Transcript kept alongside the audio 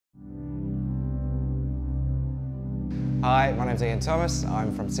Hi, my name's Ian Thomas.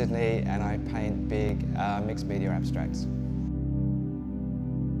 I'm from Sydney and I paint big mixed media abstracts.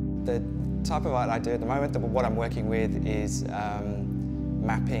 The type of art I do at the moment, what I'm working with is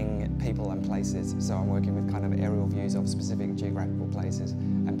mapping people and places. So I'm working with kind of aerial views of specific geographical places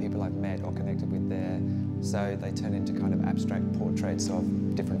and people I've met or connected with there. So they turn into kind of abstract portraits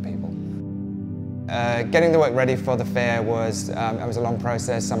of different people. Getting the work ready for the fair was it was a long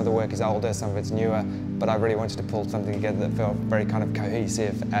process. Some of the work is older, some of it's newer, but I really wanted to pull something together that felt very kind of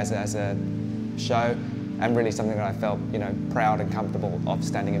cohesive as a show, and really something that I felt, proud and comfortable of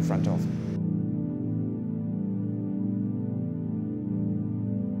standing in front of.